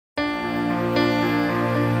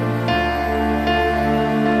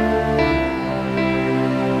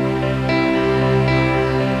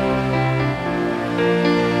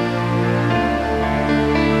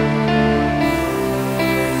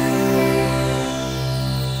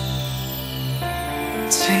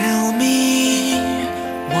Tell me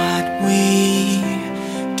what we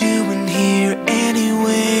doing here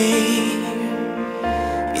anyway.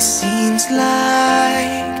 It seems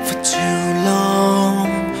like for too long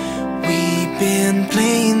we've been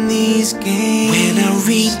playing these games. When I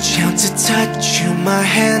reach out to touch you, my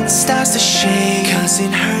hand starts to shake, 'cause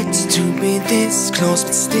it hurts to be this close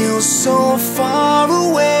but still so far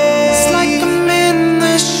away. It's like I'm in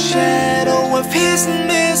the shadow of his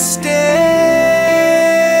mistake.